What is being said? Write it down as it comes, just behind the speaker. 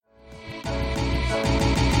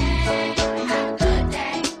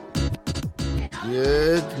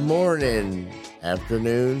morning,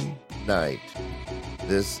 afternoon, night.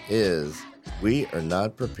 This is We Are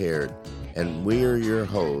Not Prepared, and we are your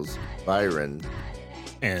hosts, Byron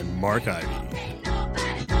and Mark Ivy.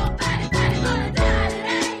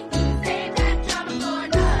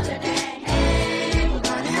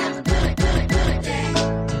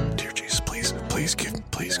 Dear Jesus, please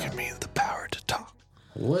give me the power to talk.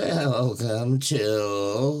 Welcome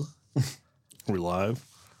to... Are we live?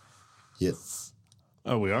 Yes.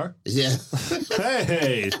 Oh, we are? Yeah.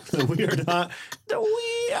 Hey, we are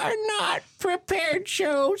not prepared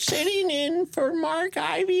show. Sitting in for Mark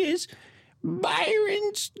Ivy is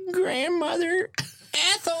Byron's grandmother,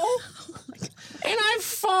 Ethel. And I've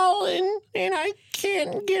fallen and I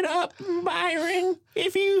can't get up, Byron.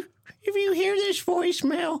 If you hear this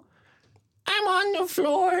voicemail, I'm on the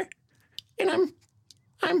floor and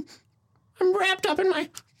I'm wrapped up in my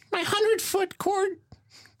 100-foot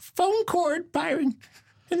phone cord, Byron.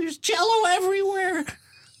 And there's jello everywhere.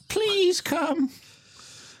 Please come.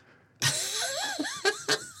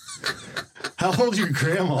 How old's your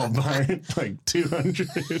grandma, Byron? Like 200?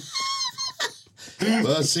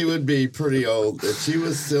 Well, she would be pretty old if she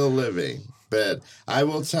was still living. But I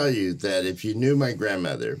will tell you that if you knew my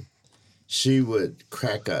grandmother, she would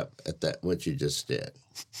crack up at that what you just did.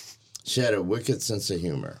 She had a wicked sense of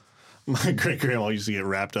humor. My great-grandma used to get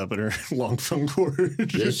wrapped up in her long phone cord.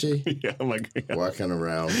 Did she? Yeah, my grandma. Walking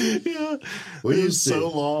around. Yeah. It was so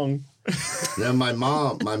long. Now, my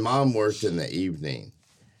mom worked in the evening,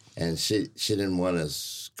 and she didn't want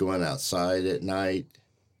us going outside at night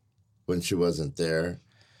when she wasn't there.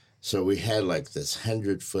 So we had like this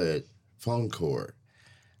 100-foot phone cord,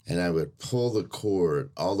 and I would pull the cord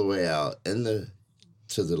all the way out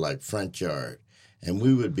to the like front yard. And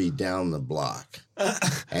we would be down the block,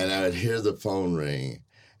 and I would hear the phone ring,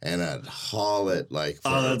 and I'd haul it like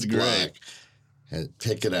for that's great. And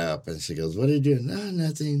pick it up, and she goes, "What are you doing?" "No,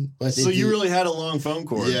 nothing." So you really had a long phone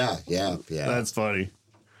cord? Yeah. That's funny.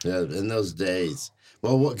 Yeah, in those days.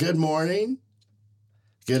 Well, good morning,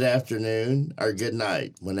 good afternoon, or good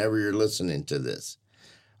night, whenever you're listening to this,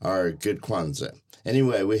 or good Kwanzaa.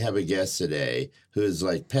 Anyway, we have a guest today who is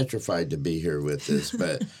like petrified to be here with us,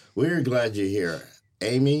 but we're glad you're here.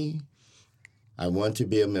 Amy, I want to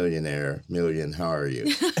be a millionaire. Million, how are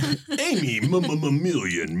you? Amy,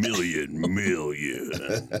 million.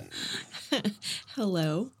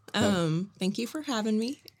 Hello. Thank you for having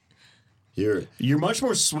me. You're much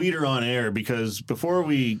more sweeter on air because before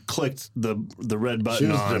we clicked the red button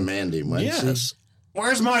she was demanding, wasn't she?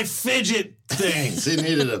 Where's my fidget thing? She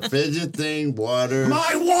needed a fidget thing, water.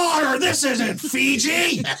 My water! This isn't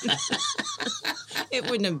Fiji! It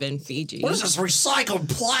wouldn't have been Fiji. What is this, recycled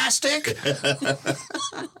plastic?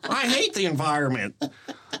 I hate the environment.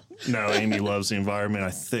 No, Amy loves the environment,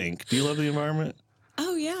 I think. Do you love the environment?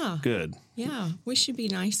 Oh, yeah. Good. Yeah, we should be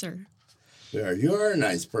nicer. Yeah, you're a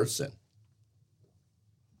nice person.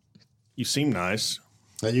 You seem nice.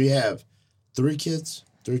 And you have 3 kids,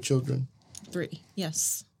 3 children? 3,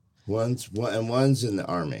 yes. One's in the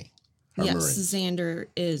Army. Yes, Marines. Xander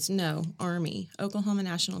is, Army, Oklahoma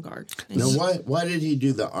National Guard. Now, why did he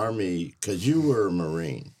do the Army? Because you were a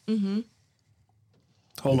Marine. Mm-hmm.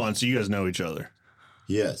 Hold on, so you guys know each other?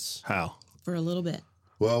 Yes. How? For a little bit.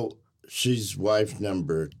 Well, she's wife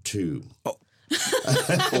number 2. Oh.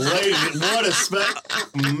 What a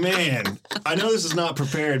man! I know this is not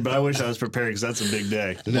prepared, but I wish I was prepared because that's a big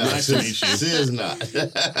day. No, nice to meet you. She is not.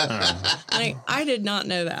 I did not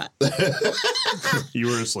know that. You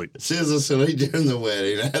were asleep. She was asleep during the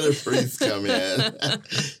wedding. I had a priest come in.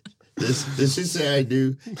 Did she say I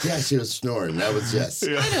do? Yeah, she was snoring. That was yes.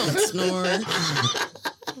 I don't snore.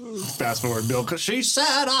 Fast forward, Bill, because she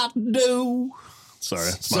said I do.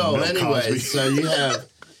 Sorry. So anyway,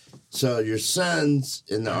 so your son's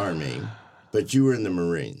in the Army, but you were in the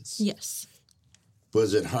Marines. Yes.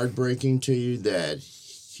 Was it heartbreaking to you that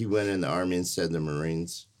he went in the Army instead of the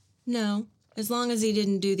Marines? No, as long as he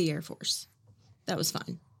didn't do the Air Force. That was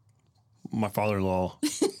fine. My father-in-law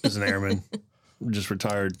is an airman, just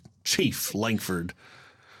retired. Chief Langford.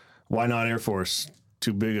 Why not Air Force?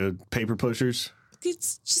 Too big of paper pushers?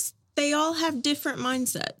 It's just, they all have different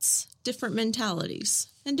mindsets, different mentalities,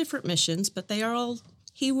 and different missions, but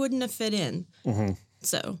he wouldn't have fit in. Mm-hmm.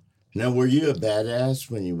 So. Now, were you a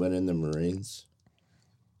badass when you went in the Marines?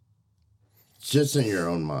 Just in your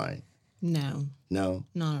own mind? No. No?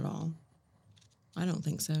 Not at all. I don't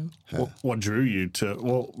think so. What drew you to...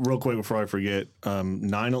 Well, real quick before I forget,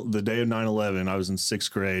 the day of 9/11, I was in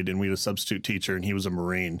 6th grade, and we had a substitute teacher, and he was a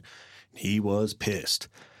Marine. He was pissed.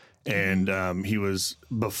 And he was,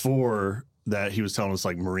 before that he was telling us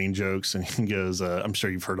like Marine jokes, and he goes, I'm sure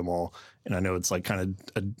you've heard them all, and I know it's like kind of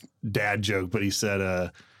a dad joke, but he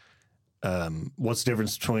said, what's the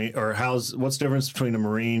difference between a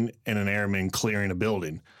Marine and an airman clearing a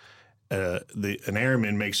building? An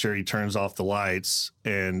airman makes sure he turns off the lights,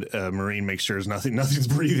 and a Marine makes sure nothing's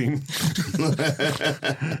breathing.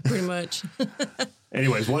 Pretty much.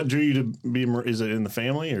 Anyways, what drew you to be? Is it in the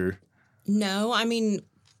family or? No, I mean,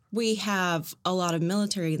 we have a lot of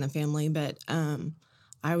military in the family, but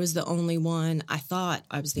I was the only one. I thought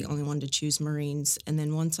I was the only one to choose Marines, and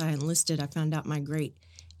then once I enlisted, I found out my great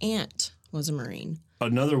aunt was a Marine.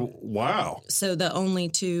 Wow. So the only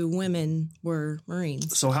 2 women were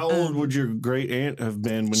Marines. So how old would your great aunt have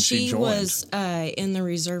been when she joined? She was in the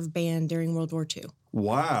reserve band during World War II.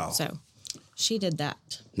 Wow. So she did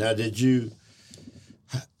that. Now, did you?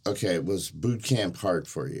 Okay, was boot camp hard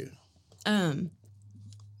for you?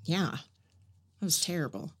 Yeah, it was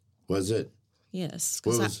terrible. Was it? Yes,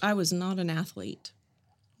 because I was not an athlete.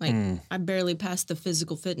 Like I barely passed the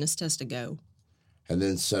physical fitness test to go. And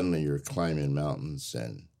then suddenly you're climbing mountains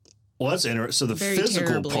and... Well, that's interesting. So the Very physical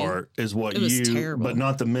terribly. part is what It was you... terrible. But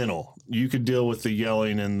not the mental. You could deal with the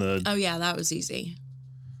yelling and the... Oh, yeah, that was easy.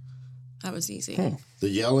 That was easy. The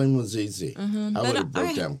yelling was easy. I But would have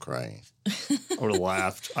broke down crying. I would have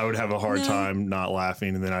laughed. I would have a hard time not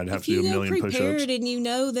laughing, and then I'd have If to do you a go million prepared push-ups. and you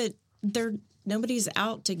know that nobody's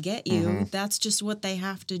out to get you, that's just what they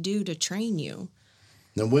have to do to train you.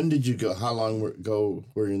 Now, when did you go? How long ago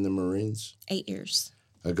were you in the Marines? 8 years.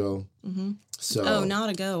 Ago? Mm-hmm. So, Oh, not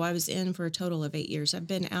ago. I was in for a total of 8 years. I've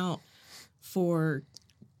been out for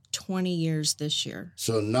 20 years this year.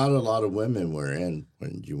 So not a lot of women were in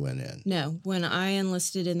when you went in. No, when I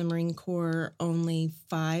enlisted in the Marine Corps, only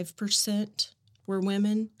 5% were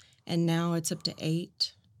women, and now it's up to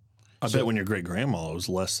 8. I bet when your great-grandma was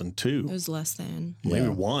less than 2. It was less than. Maybe Yeah.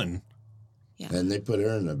 1. Yeah. And they put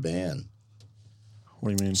her in a band.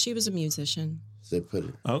 What do you mean? She was a musician. They put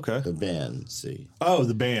her Okay. the band, see. Oh,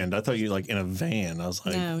 the band. I thought you like in a van. I was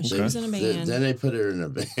like, No, she okay. was in a band. Then they put her in a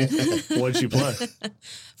band. What'd she play?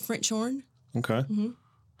 French horn. Okay.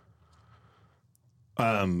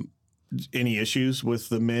 Any issues with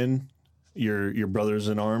the men, your brothers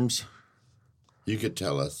in arms? You could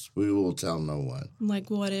tell us. We will tell no one. Like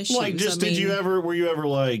what issues? Like, just were you ever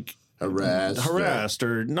like Harassed.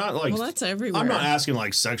 or not like? Well, that's everywhere. I'm not asking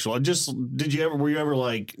like sexual. Did you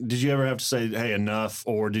ever have to say, hey, enough?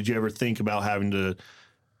 Or did you ever think about having to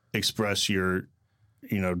express your,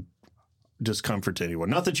 discomfort to anyone?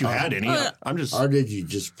 Not that you had any. I'm just. Or did you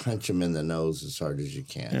just punch them in the nose as hard as you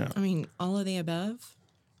can? Yeah. I mean, all of the above.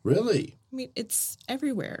 Really? I mean, it's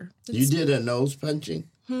everywhere. You did a nose punching?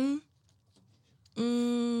 I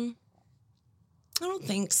don't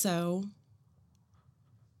think so.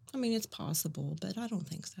 I mean, it's possible, but I don't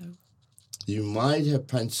think so. You might have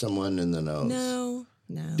punched someone in the nose. No.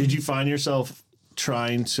 Did you find yourself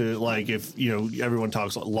trying to, like, if, everyone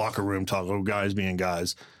talks locker room talk, guys being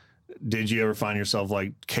guys. Did you ever find yourself,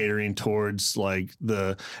 like, catering towards, like,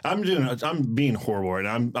 I'm being horrible right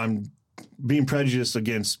now. I'm being prejudiced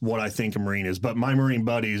against what I think a Marine is, but my Marine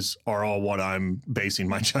buddies are all what I'm basing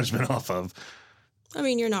my judgment off of. I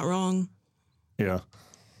mean, you're not wrong. Yeah.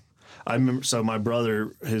 I remember, so my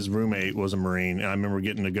brother, his roommate was a Marine, and I remember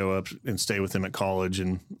getting to go up and stay with him at college,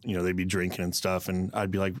 and, they'd be drinking and stuff, and I'd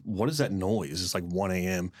be like, what is that noise? It's like 1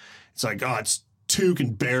 a.m. It's like, it's Tuke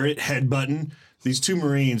and Barrett headbutting. These 2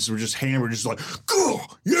 Marines were just hammered, just like, go,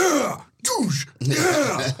 yeah, douche,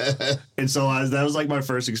 yeah. And so that was like my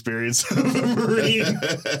first experience of a Marine.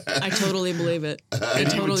 I totally believe it. I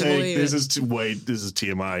And he would totally take, believe this it. is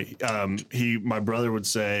TMI. My brother would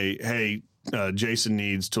say, hey, Jason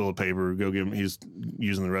needs toilet paper. Go give him. He's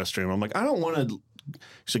using the restroom. I'm like, I don't want to. He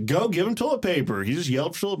said, go give him toilet paper. He just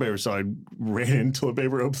yelled for toilet paper. So I ran in, toilet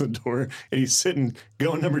paper, opened the door, and he's sitting,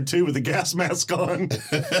 going number 2 with a gas mask on. And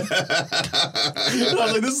I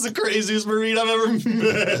was like, this is the craziest Marine I've ever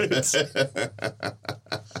met.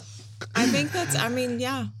 I think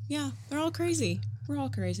yeah, they're all crazy. We're all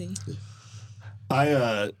crazy. I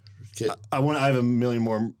have a million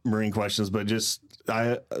more Marine questions, but just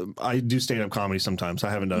I do stand up comedy sometimes.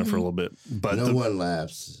 I haven't done it for a little bit, but No one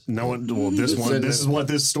laughs. no one. Well, this is what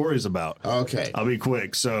this story is about. Okay. I'll be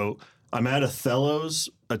quick. So I'm at Othello's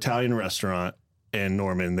Italian restaurant in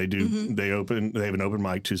Norman. They do. They have an open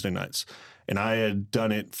mic Tuesday nights, and I had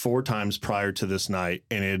done it 4 times prior to this night,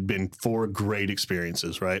 and it had been 4 great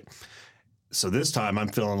experiences. Right. So this time I'm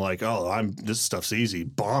feeling like, this stuff's easy.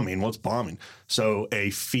 Bombing. What's bombing? So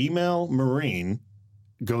a female Marine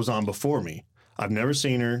goes on before me. I've never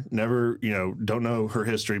seen her, don't know her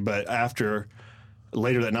history, but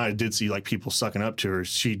later that night I did see like people sucking up to her.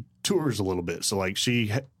 She tours a little bit. So like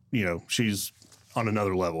she's on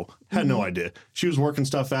another level. Had no idea. She was working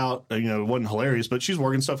stuff out. It wasn't hilarious, but she's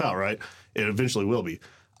working stuff out, right? It eventually will be.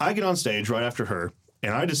 I get on stage right after her,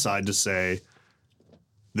 and I decide to say,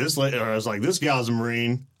 I was like, this gal's a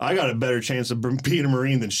Marine. I got a better chance of being a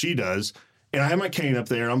Marine than she does. And I have my cane up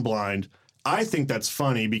there. I'm blind. I think that's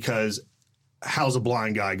funny because how's a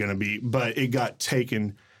blind guy going to be? But it got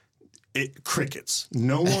taken. Crickets.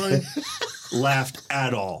 No one laughed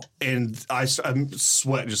at all. And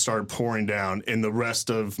sweat just started pouring down. And the rest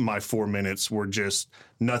of my 4 minutes were just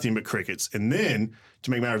nothing but crickets. And then,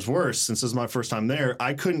 to make matters worse, since this is my first time there,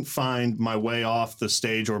 I couldn't find my way off the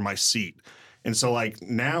stage or my seat. And so, like,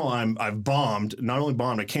 now I've bombed. Not only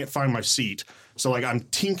bombed, I can't find my seat. So, like, I'm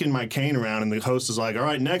tinking my cane around, and the host is like, all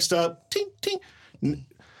right, next up, tink, tink.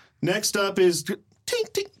 Next up is tink,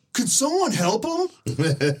 tink. Could someone help him?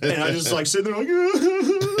 And I just, like, sit there like,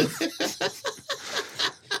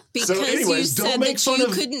 Because so anyways, you said that you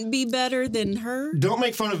couldn't be better than her? Don't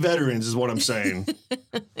make fun of veterans is what I'm saying.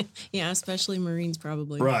 Yeah, especially Marines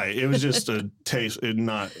probably. Right. It was just a taste. I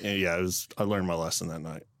learned my lesson that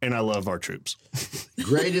night. And I love our troops.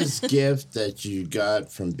 Greatest gift that you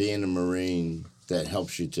got from being a Marine that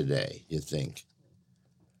helps you today, you think?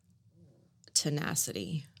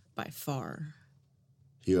 Tenacity, by far.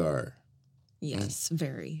 You are. Yes,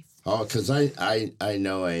 very. Oh, because I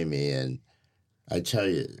know Amy, and I tell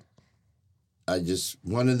you,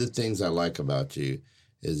 one of the things I like about you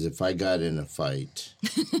is if I got in a fight,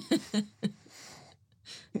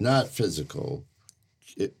 not physical,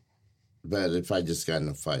 but if I just got in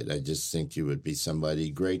a fight, I just think you would be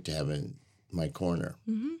somebody great to have in my corner.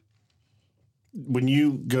 Mm-hmm. When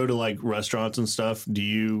you go to like restaurants and stuff, do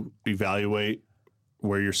you evaluate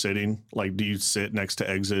where you're sitting? Like, do you sit next to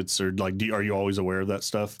exits, or like, are you always aware of that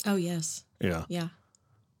stuff? Oh, yes. Yeah. Yeah.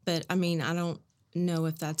 But I mean, I don't know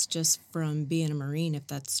if that's just from being a Marine, if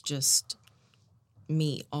that's just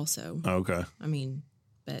me also. Okay. I mean,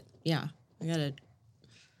 but yeah, I got to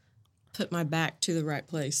put my back to the right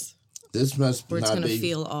place. This must where it's not going to be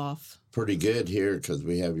feel off. Pretty good here because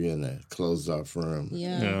we have you in a closed-off room.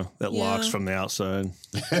 Yeah. Yeah, that locks from the outside.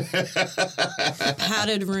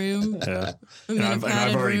 Padded room. Yeah. I'm in a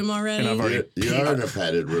padded room already. You are in a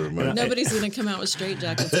padded room. Right? Nobody's going to come out with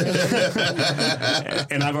straitjackets.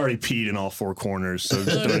 And I've already peed in all four corners, so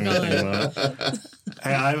don't even think about it.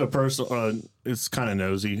 Hey, I have a personal, it's kind of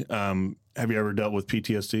nosy. Have you ever dealt with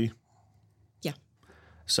PTSD? Yeah.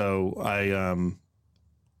 So I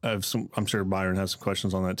have some, I'm sure Byron has some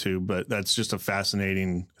questions on that too, but that's just a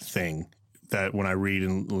fascinating thing that when I read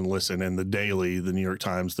and listen, and the Daily, the New York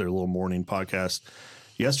Times, their little morning podcast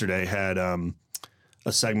yesterday had a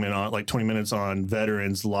segment on like 20 minutes on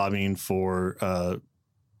veterans lobbying for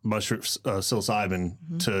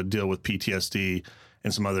psilocybin to deal with PTSD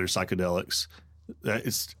and some other psychedelics.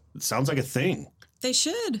 It sounds like a thing. They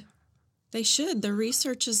should. The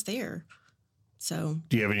research is there. So,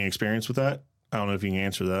 do you have any experience with that? I don't know if you can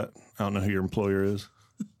answer that. I don't know who your employer is.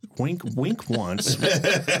 Wink, wink once.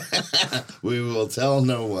 We will tell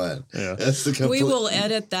no one. Yeah. That's the we will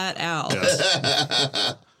edit that out.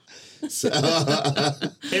 Yes.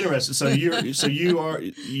 Interesting. So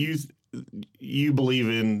you believe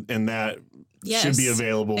in that. Yes. Should be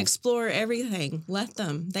available. Explore everything. Let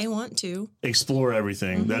them. They want to. Explore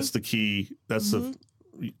everything. That's the key. That's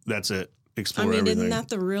that's it. Explore everything. Isn't that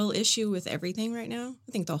the real issue with everything right now?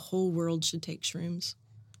 I think the whole world should take shrooms.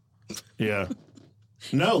 Yeah.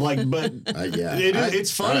 No, like, but yeah. It's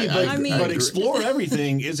funny, but explore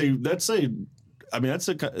everything that's a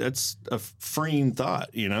freeing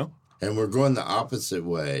thought, you know? And we're going the opposite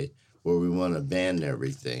way where we want to ban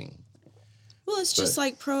everything. Well, it's just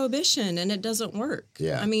like prohibition, and it doesn't work.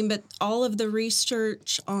 Yeah. I mean, but all of the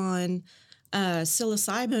research on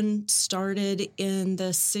psilocybin started in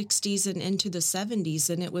the 60s and into the 70s,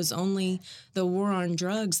 and it was only the war on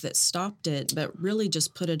drugs that stopped it, but really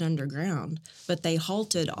just put it underground. But they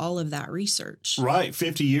halted all of that research. Right,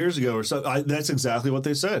 50 years ago or so. That's exactly what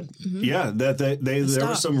they said. Yeah, that there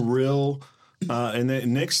was some real, and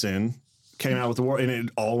then Nixon came out with the war, and it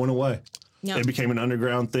all went away. Yep. It became an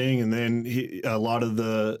underground thing, and then a lot of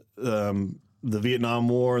the Vietnam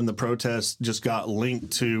War and the protests just got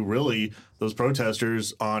linked to really those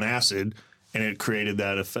protesters on acid, and it created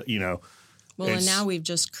that effect, you know. Well, and now we've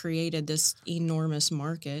just created this enormous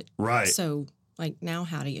market. Right. So, like, now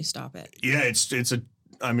how do you stop it? Yeah,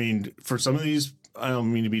 I mean, for some of these, I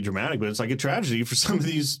don't mean to be dramatic, but it's like a tragedy for some of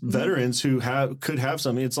these veterans who could have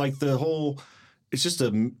something. It's like it's just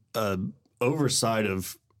a oversight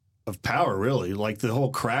of power, really. Like the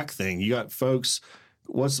whole crack thing. You got folks.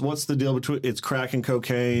 What's the deal between it's crack and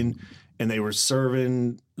cocaine, and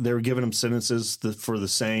they were giving them sentences for the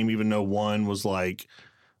same, even though one was like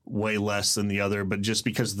way less than the other, but just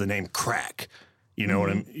because of the name crack, you know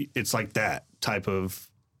what I mean? It's like that type of,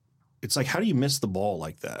 it's like, how do you miss the ball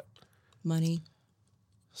like that? Money.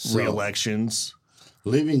 So, Re-elections.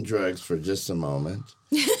 leaving drugs for just a moment.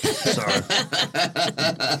 Sorry.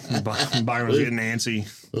 Byron's getting antsy.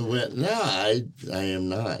 No, I am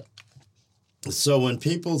not. So when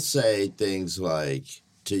people say things like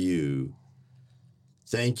to you,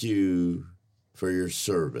 thank you for your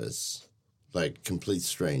service, like complete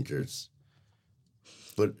strangers,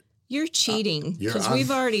 but You're cheating because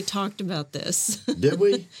we've already talked about this. did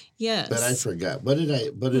we? Yes. But I forgot.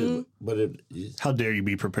 How dare you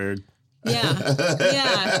be prepared?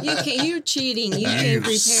 Yeah. You're cheating. You came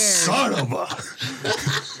prepared. Son of a!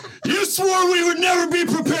 You swore we would never be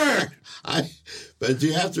prepared. But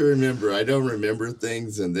you have to remember, I don't remember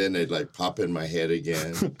things, and then they like pop in my head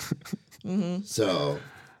again. So,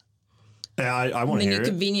 yeah, I want to hear you it.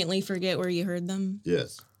 conveniently forget where you heard them.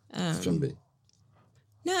 yes, it can be.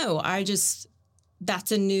 No,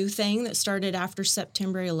 that's a new thing that started after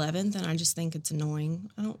September 11th, and I just think it's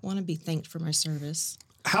annoying. I don't want to be thanked for my service.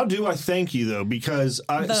 How do I thank you though? Because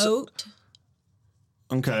Vote.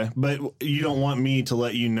 Okay, but you don't want me to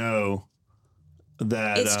let you know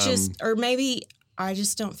that It's just, or maybe I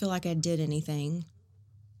just don't feel like I did anything.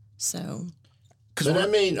 So. But I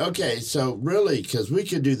mean, okay, so really, because we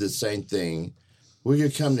could do the same thing. We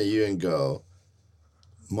could come to you and go,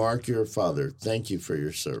 Mark, your father, thank you for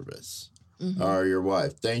your service. Or your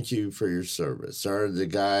wife, thank you for your service. Or the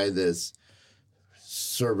guy that's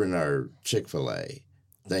serving our Chick-fil-A,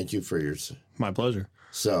 thank you for your service. my pleasure.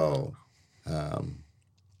 So,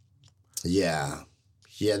 yeah,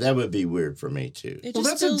 that would be weird for me too. It Well,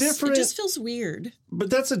 just that's a different- It just feels weird. But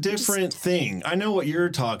that's a different thing. I know what you're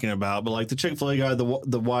talking about, but like the Chick-fil-A guy,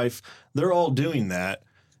 the wife, they're all doing that.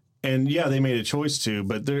 And yeah, they made a choice to,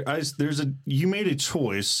 but you made a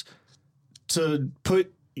choice to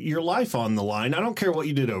put your life on the line. I don't care what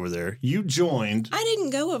you did over there. You joined. I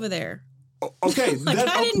didn't go over there. Okay,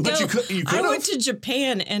 I didn't go. You I went to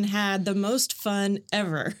Japan and had the most fun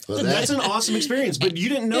ever. Well, That's an awesome experience, but you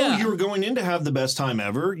didn't know you were going in to have the best time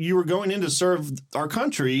ever. You were going in to serve our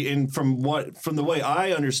country, and from the way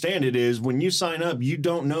I understand it is, when you sign up, you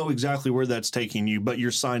don't know exactly where that's taking you, but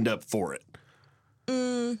you're signed up for it.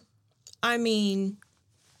 I mean,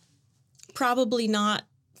 probably not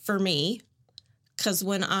for me, because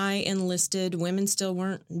when I enlisted, women still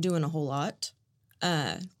weren't doing a whole lot.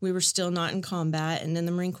 We were still not in combat, and in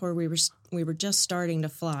the Marine Corps, we were just starting to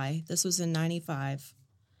fly. This was in '95,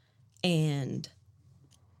 and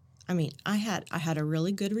I mean, I had a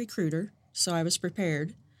really good recruiter, so I was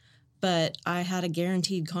prepared, but I had a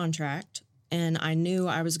guaranteed contract, and I knew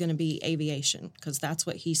I was going to be aviation because that's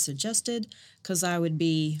what he suggested, because I would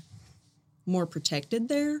be more protected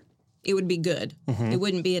there. It would be good. It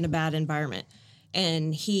wouldn't be in a bad environment,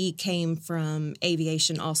 and he came from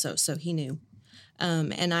aviation also, so he knew.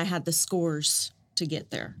 And I had the scores to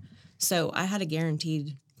get there. So I had a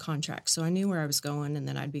guaranteed contract. So I knew where I was going and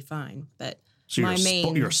then I'd be fine. But So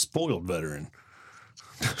you're a spoiled veteran.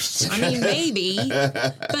 I mean, maybe.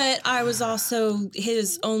 But I was also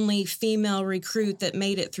his only female recruit that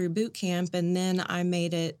made it through boot camp. And then I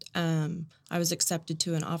made it, I was accepted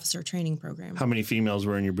to an officer training program. How many females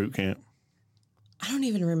were in your boot camp? I don't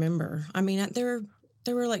even remember. I mean, there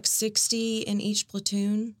were like 60 in each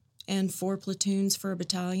platoon. And 4 platoons for a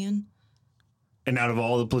battalion. And out of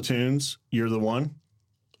all the platoons, you're the one?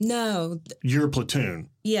 No. Your platoon?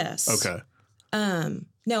 Yes. Okay.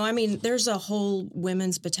 No, I mean, there's a whole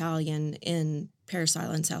women's battalion in Parris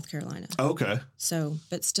Island, South Carolina. Okay. So,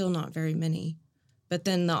 but still not very many. But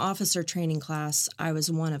then the officer training class, I was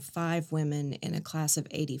one of 5 women in a class of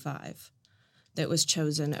 85 that was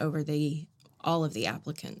chosen over all of the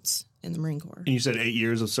applicants in the Marine Corps. And you said 8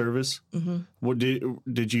 years of service? Mm-hmm. What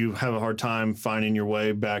did you have a hard time finding your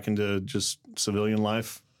way back into just civilian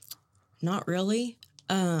life? Not really.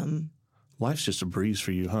 Life's just a breeze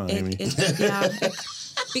for you, huh, Amy?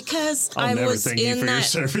 Because I'll I never was thank you in for your that.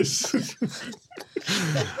 service.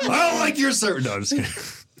 I don't like your service. No, I'm just kidding.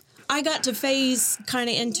 I got to phase kind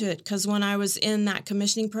of into it because when I was in that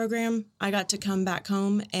commissioning program, I got to come back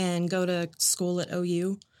home and go to school at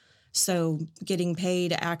OU. So getting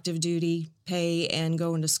paid active duty pay and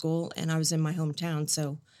going to school, and I was in my hometown,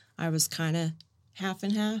 so I was kind of half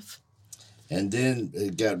and half. And then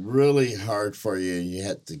it got really hard for you. You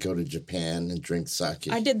had to go to Japan and drink sake.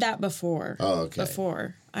 I did that before. Oh, okay.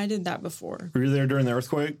 I did that before. Were you there during the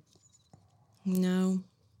earthquake? No.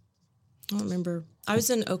 I don't remember. I was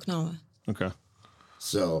in Okinawa. Okay.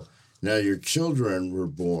 So Now, your children were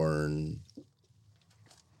born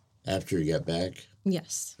after you got back?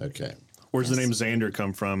 Yes. Okay. Where's the name Xander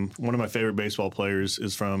come from? One of my favorite baseball players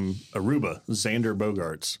is from Aruba, Xander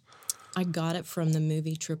Bogaerts. I got it from the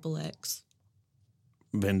movie Triple X.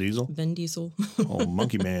 Vin Diesel? Vin Diesel. Oh,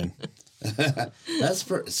 Monkey Man.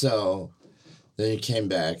 So then you came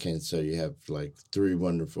back, and so you have like 3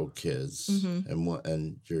 wonderful kids,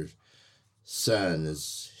 and your son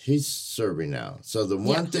he's serving now. So the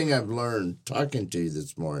one thing I've learned talking to you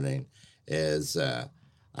this morning is I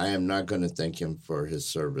am not going to thank him for his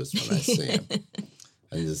service when I see him.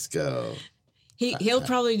 I just go. He'll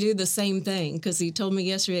probably do the same thing because he told me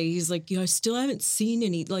yesterday, he's like, I still haven't seen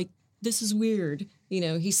any, like, this is weird.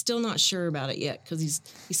 He's still not sure about it yet because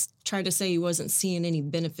he's tried to say he wasn't seeing any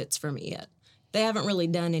benefits from it yet. They haven't really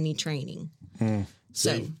done any training.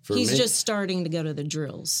 So he's just starting to go to the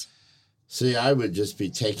drills. See, I would just be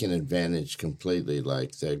taking advantage completely.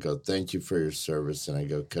 Like, they go, thank you for your service. And I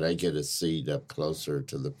go, could I get a seat up closer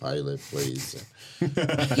to the pilot, please?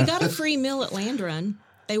 He got a free meal at Land Run.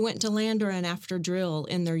 They went to Land Run after drill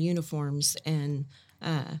in their uniforms, and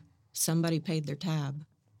somebody paid their tab.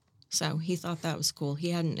 So he thought that was cool.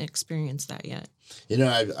 He hadn't experienced that yet.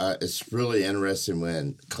 It's really interesting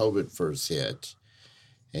when COVID first hit,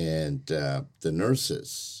 and the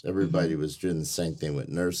nurses, everybody was doing the same thing with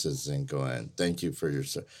nurses and going, thank you for your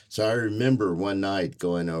service. So I remember one night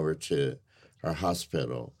going over to our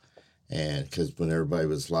hospital, and because when everybody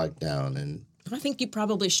was locked down, and I think you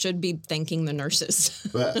probably should be thanking the nurses.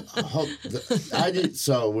 But I did.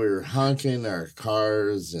 So we were honking our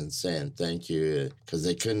cars and saying thank you because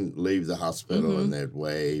they couldn't leave the hospital and they'd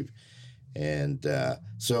wave. And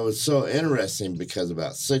so it's so interesting because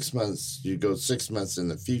about 6 months, you go 6 months in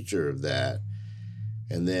the future of that.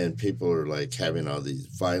 And then people are like having all these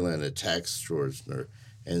violent attacks towards her.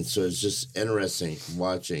 And so it's just interesting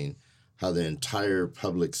watching how the entire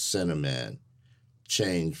public sentiment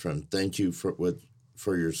change from thank you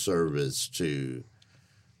for your service to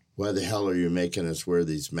why the hell are you making us wear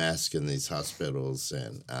these masks in these hospitals,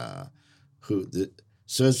 and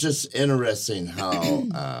so it's just interesting how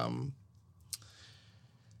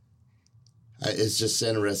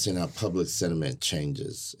public sentiment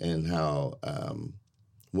changes, and how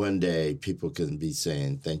one day people can be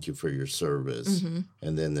saying thank you for your service,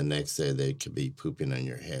 and then the next day they could be pooping on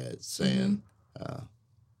your head saying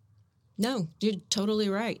No, you're totally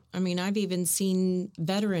right. I mean, I've even seen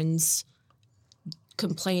veterans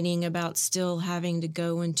complaining about still having to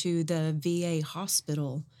go into the VA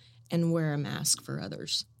hospital and wear a mask for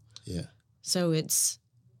others. Yeah. So it's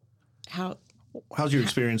How's your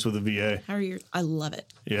experience with the VA? I love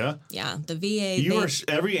it. Yeah? Yeah, the VA.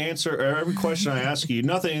 Every answer or every question I ask you,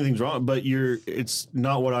 not that anything's wrong, but it's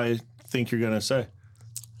not what I think you're going to say.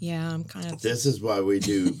 Yeah, I'm kind of. This is why we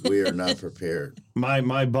are not prepared.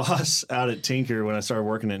 My boss out at Tinker, when I started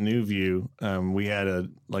working at New View, we had a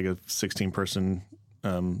 16-person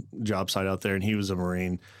job site out there, and he was a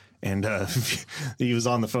Marine. And he was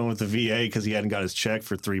on the phone with the VA because he hadn't got his check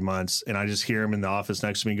for 3 months. And I just hear him in the office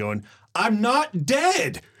next to me going, I'm not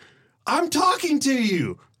dead. I'm talking to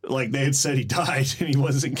you. Like they had said he died, and he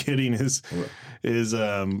wasn't getting his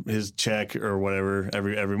check or whatever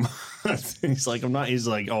every month. He's like, I'm not. He's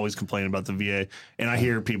like always complaining about the VA, and I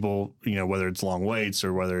hear people, whether it's long waits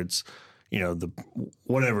or whether it's, the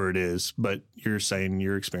whatever it is. But you're saying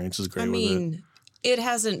your experience is great with it. It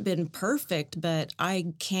hasn't been perfect, but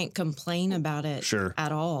I can't complain about it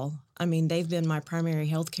at all. I mean, they've been my primary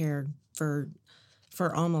health care for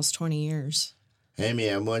almost 20 years. Amy,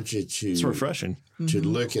 I want you to... It's refreshing. To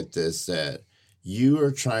look at this, that you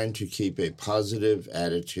are trying to keep a positive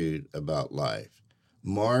attitude about life.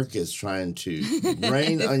 Mark is trying to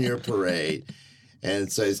rain on your parade,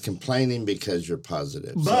 and so he's complaining because you're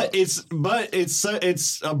positive. But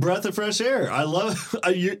it's a breath of fresh air. I love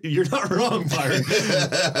you're not wrong, Byron.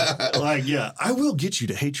 I will get you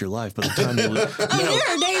to hate your life by the time you lose. There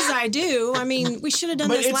are days I do. I mean, we should have done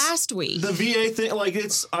this last week. The VA thing,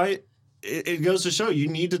 it goes to show you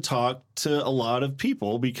need to talk to a lot of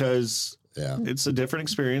people because it's a different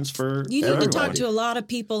experience for you need everybody. to talk to a lot of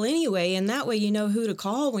people anyway, and that way you know who to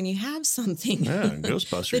call when you have something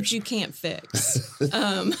Ghostbusters that you can't fix.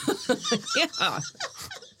 Yeah.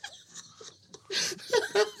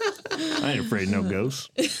 I ain't afraid of no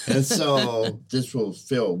ghosts. And so this will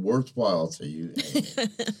feel worthwhile to you, Amy.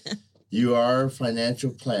 You are a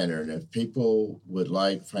financial planner, and if people would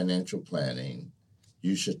like financial planning,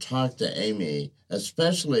 you should talk to Amy,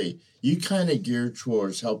 especially you kind of gear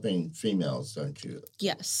towards helping females, don't you?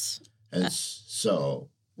 Yes. And so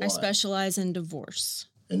why? I specialize in divorce.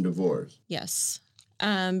 In divorce? Yes.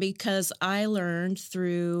 because I learned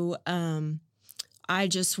through, I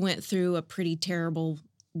just went through a pretty terrible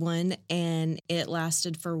one, and it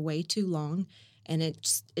lasted for way too long, and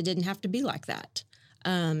it didn't have to be like that.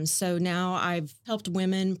 So now I've helped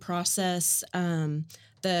women process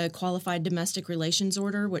the qualified domestic relations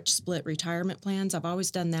order, which split retirement plans. I've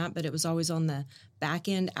always done that, but it was always on the back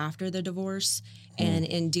end after the divorce. And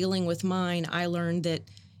in dealing with mine, I learned that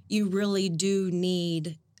you really do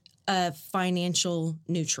need a financial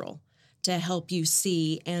neutral to help you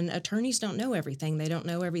see. And attorneys don't know everything. They don't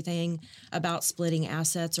know everything about splitting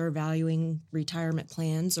assets or valuing retirement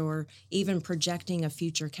plans or even projecting a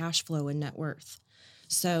future cash flow and net worth.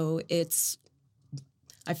 So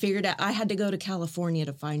I figured out I had to go to California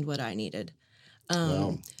to find what I needed.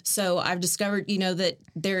 Wow. So I've discovered, that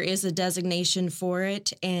there is a designation for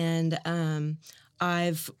it, and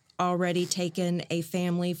I've already taken a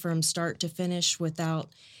family from start to finish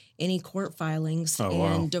without any court filings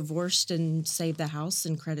and divorced and saved the house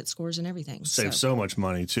and credit scores and everything. Save so much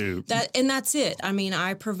money too. That's it. I mean,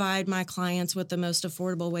 I provide my clients with the most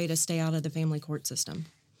affordable way to stay out of the family court system.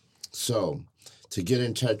 So, to get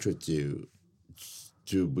in touch with you,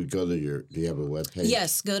 do you have a webpage?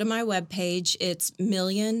 Yes, go to my webpage. It's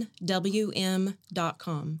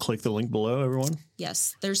millionwm.com. Click the link below, everyone.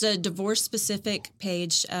 Yes, there's a divorce-specific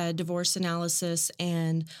page, divorce analysis,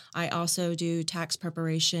 and I also do tax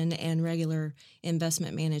preparation and regular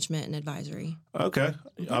investment management and advisory. Okay.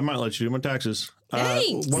 I might let you do my taxes.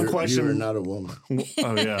 Thanks. One question. You're not a woman.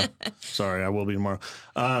 Oh, yeah. Sorry, I will be tomorrow.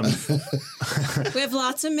 We have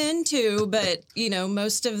lots of men, too, but,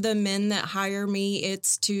 most of the men that hire me,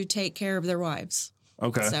 it's to take care of their wives.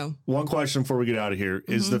 Okay. So, one question before we get out of here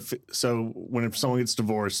is so if someone gets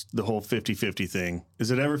divorced, the whole 50-50 thing, is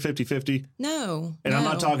it ever 50-50? No. And I'm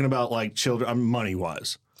not talking about like children, money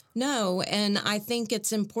wise. No. And I think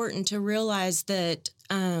it's important to realize that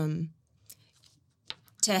to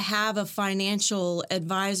have a financial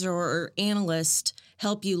advisor or analyst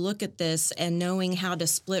help you look at this and knowing how to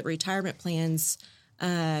split retirement plans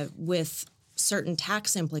with certain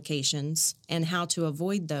tax implications and how to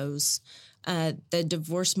avoid those, the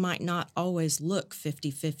divorce might not always look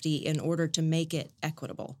 50-50 in order to make it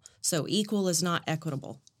equitable. So equal is not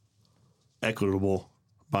equitable. Equitable,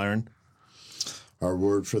 Byron? Our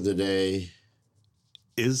word for the day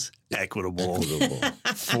is equitable.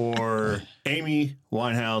 For Amy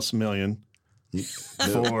Winehouse Million,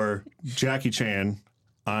 for Jackie Chan,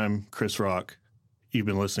 I'm Chris Rock. You've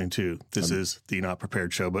been listening to This is the Not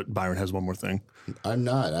Prepared Show, but Byron has one more thing. I'm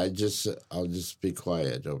not. I'll just be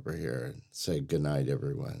quiet over here and say good night,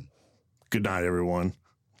 everyone. Good night, everyone.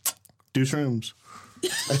 Do shrooms.